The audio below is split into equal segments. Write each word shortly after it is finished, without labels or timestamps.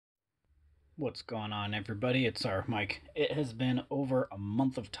What's going on, everybody? It's our Mike. It has been over a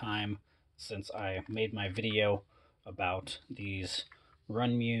month of time since I made my video about these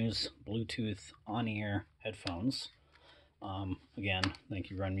Run Muz Bluetooth on-ear headphones. Again, thank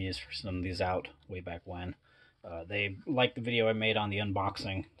you, Run Muz, for sending these out way back when. They liked the video I made on the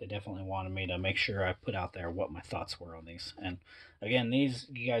unboxing. They definitely wanted me to make sure I put out there what my thoughts were on these. And again, these,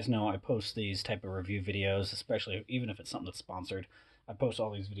 you guys know I post these type of review videos, especially even if it's something that's sponsored. I post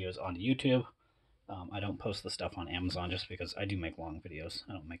all these videos onto YouTube. I don't post the stuff on Amazon just because I do make long videos.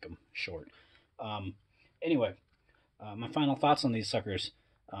 I don't make them short. Um, anyway, my final thoughts on these suckers.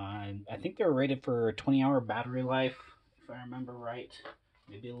 I think they're rated for a 20-hour battery life, if I remember right.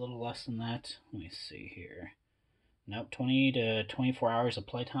 Maybe a little less than that. Let me see here. Nope, 20 to 24 hours of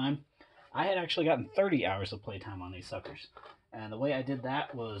playtime. I had actually gotten 30 hours of playtime on these suckers. And the way I did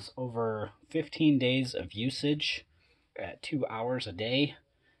that was over 15 days of usage at 2 hours a day.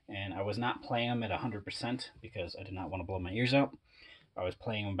 And I was not playing them at 100% because I did not want to blow my ears out. I was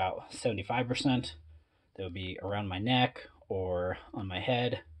playing them about 75%. They would be around my neck or on my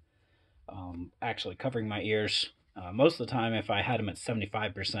head, actually covering my ears. Most of the time, if I had them at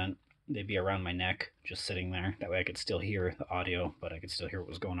 75%, they'd be around my neck, just sitting there. That way I could still hear the audio, but I could still hear what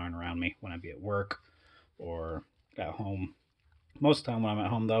was going on around me when I'd be at work or at home. Most of the time when I'm at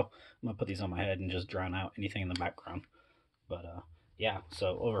home, though, I'm going to put these on my head and just drown out anything in the background. But yeah,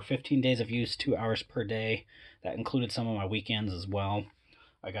 so over 15 days of use, 2 hours per day. That included some of my weekends as well.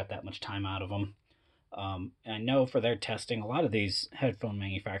 I got that much time out of them. And I know for their testing, a lot of these headphone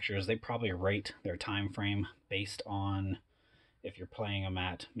manufacturers, they probably rate their time frame based on if you're playing them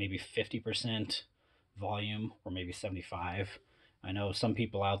at maybe 50% volume or maybe 75. I know some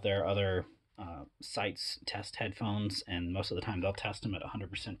people out there, other sites test headphones, and most of the time they'll test them at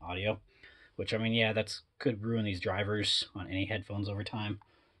 100% audio. Which, I mean, yeah, that's could ruin these drivers on any headphones over time.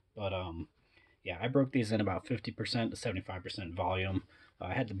 But yeah, I broke these in about 50% to 75% volume.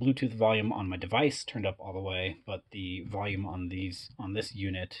 I had the Bluetooth volume on my device turned up all the way, but the volume on this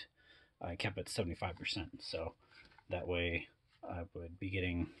unit I kept at 75%. So that way I would be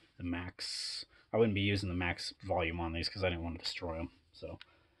getting the max. I wouldn't be using the max volume on these because I didn't want to destroy them. So,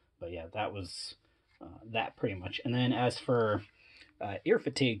 but yeah, that was that pretty much. And then as for ear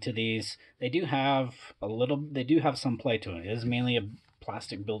fatigue to these, they do have some play to it. It is mainly a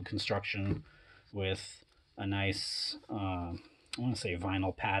plastic build construction with a nice, I want to say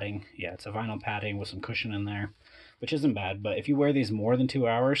vinyl padding. Yeah, it's a vinyl padding with some cushion in there, which isn't bad. But if you wear these more than 2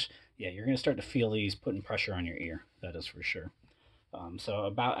 hours, yeah, you're going to start to feel these putting pressure on your ear. That is for sure. So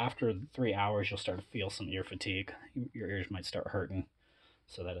about after 3 hours, you'll start to feel some ear fatigue. Your ears might start hurting.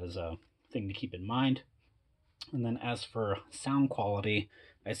 So that is a thing to keep in mind. And then as for sound quality,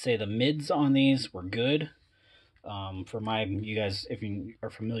 I'd say the mids on these were good. For you guys, if you are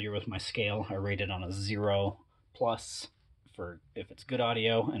familiar with my scale, I rate it on a 0 plus for if it's good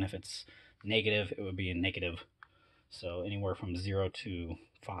audio, and if it's negative, it would be a negative. So anywhere from 0 to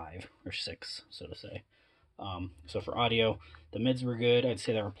 5 or 6, so to say. So for audio, the mids were good. I'd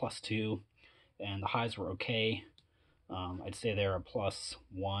say they were +2, and the highs were okay. I'd say they're a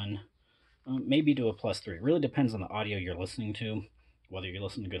 +1. Maybe to a +3. It really depends on the audio you're listening to, whether you're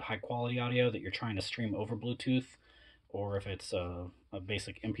listening to good high quality audio that you're trying to stream over Bluetooth, or if it's a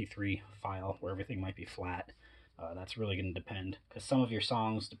basic MP3 file where everything might be flat. That's really going to depend, because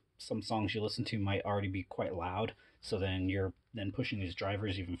some songs you listen to might already be quite loud, so then you're then pushing these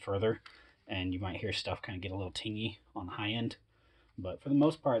drivers even further, and you might hear stuff kind of get a little tingy on the high end. But for the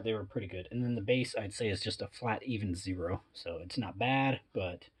most part, they were pretty good. And then the bass, I'd say, is just a flat even 0, so it's not bad,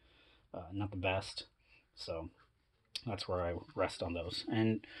 but not the best. So that's where I rest on those.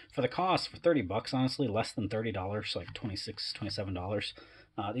 And for the cost, for 30 bucks, honestly, less than $30, like $26,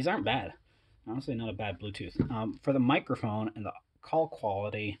 $27, these aren't bad. Honestly, not a bad Bluetooth. For the microphone and the call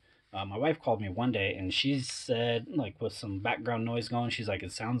quality, my wife called me one day and she said, like, with some background noise going, she's like,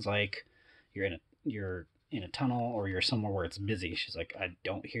 it sounds like you're in a tunnel or you're somewhere where it's busy. She's like, I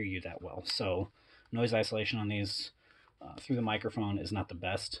don't hear you that well. So noise isolation on these through the microphone is not the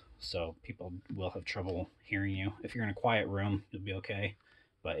best, so people will have trouble hearing you. If you're in a quiet room, you'll be okay,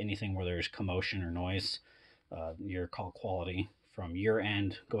 but anything where there's commotion or noise, your call quality from your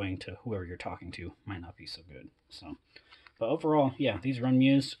end going to whoever you're talking to might not be so good. So, but overall, yeah, these Run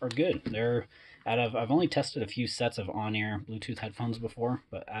Muz are good. They're I've only tested a few sets of on-ear Bluetooth headphones before,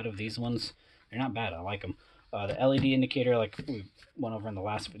 but out of these ones, they're not bad. I like them. The LED indicator, like we went over in the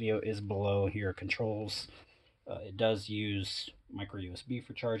last video, is below your controls. It does use micro USB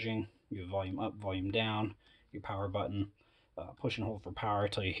for charging. You have volume up, volume down, your power button, push and hold for power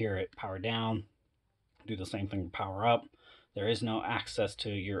until you hear it power down. Do the same thing for power up. There is no access to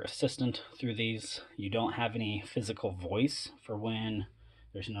your assistant through these. You don't have any physical voice for when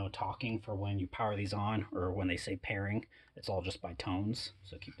there's no talking for when you power these on or when they say pairing. It's all just by tones,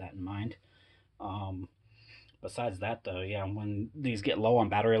 so keep that in mind. Um, Besides that, though, yeah, when these get low on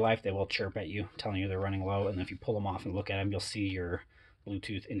battery life, they will chirp at you, telling you they're running low. And if you pull them off and look at them, you'll see your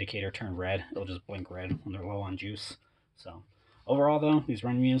Bluetooth indicator turn red. It'll just blink red when they're low on juice. So, overall, though, these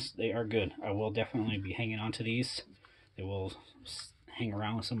Run Muz, they are good. I will definitely be hanging on to these. They will hang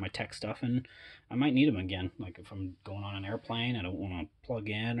around with some of my tech stuff, and I might need them again. Like if I'm going on an airplane, I don't want to plug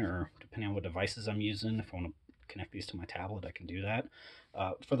in, or depending on what devices I'm using, if I want to connect these to my tablet, I can do that.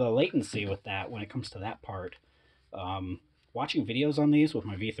 For the latency with that, when it comes to that part, um, watching videos on these with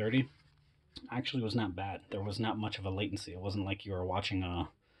my V30 actually was not bad. There was not much of a latency. It wasn't like you were watching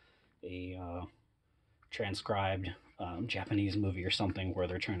a transcribed Japanese movie or something where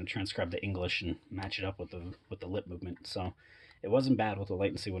they're trying to transcribe the English and match it up with the lip movement. So it wasn't bad with the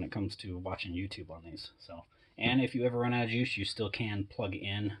latency when it comes to watching YouTube on these. So, and if you ever run out of juice, you still can plug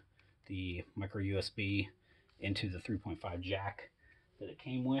in the micro USB into the 3.5 jack that it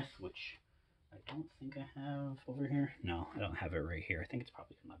came with, which I don't think I have over here. No, I don't have it right here. I think it's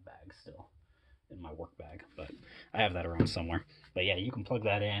probably in my bag still, in my work bag, but I have that around somewhere. But yeah, you can plug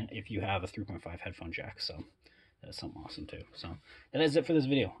that in if you have a 3.5 headphone jack, so that's something awesome too. So that is it for this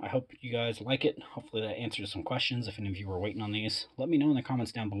video. I hope you guys like it. Hopefully that answers some questions. If any of you were waiting on these, let me know in the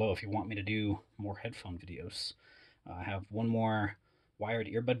comments down below if you want me to do more headphone videos. I have one more wired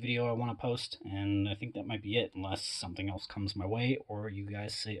earbud video I want to post, and I think that might be it, unless something else comes my way or you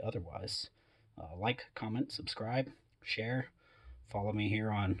guys say otherwise. Like, comment, subscribe, share, follow me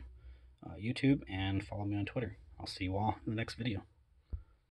here on YouTube, and follow me on Twitter. I'll see you all in the next video.